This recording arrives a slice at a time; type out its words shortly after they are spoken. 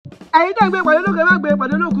Ẹ̀yin tó ń gbé ìpàdé lókè má gbé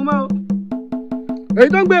ìpàdé lókun mọ́ o. Èyí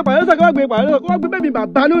tó ń gbé ìpàdé lókè má gbé ìpàdé lókun. Wọ́n gbé bẹ́ẹ̀ mi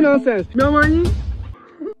bàbá no nonsense. Mi ọmọ yín.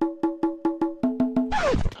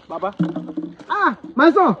 Baba. Ah,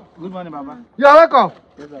 my son. Good morning, Baba. You are welcome.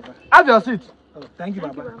 Yes, Baba. Have your seat. Oh, thank you,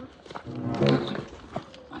 Baba.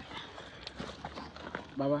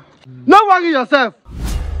 Baba. Don't worry yourself.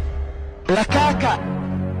 La caca.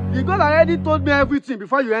 The God already told me everything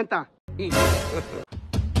before you enter.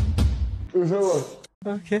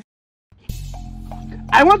 Okay.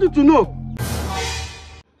 I want you to know.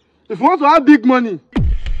 If you want to have big money,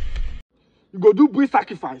 you go do big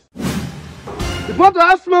sacrifice. If you want to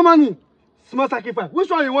have small money, small sacrifice. Which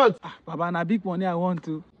one you want? Ah, Baba, na big money I want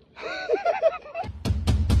to.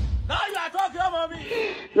 Now you are talking, mommy.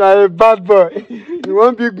 You are a bad boy. You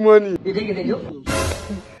want big money. Hey,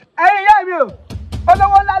 yeah, you.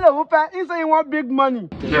 He say you want big money.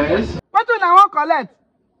 Yes. What do I want collect?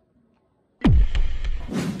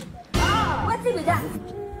 What's it with that?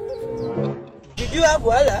 Did you have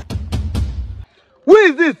water? Who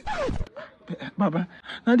is this? Baba,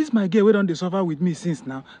 now this my girl, we don't suffer with me since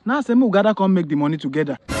now. Now say me we gather come make the money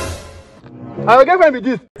together. Our girlfriend with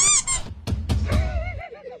this.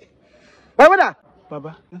 My brother.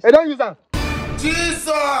 Baba. Yes. I don't use that. Jesus!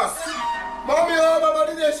 Mommy, oh,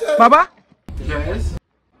 Baba, did they say? Baba? Yes.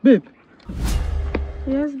 Babe.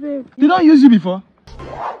 Yes, babe. Did I use you before?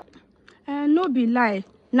 No be lie.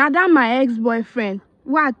 Now that my ex-boyfriend.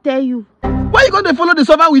 What I tell you? Why you going to follow the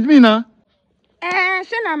suffer with me now?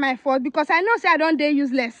 She not my fault because I know say I don't dare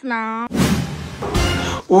useless now.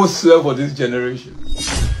 Who swear for this generation?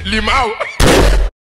 Limau!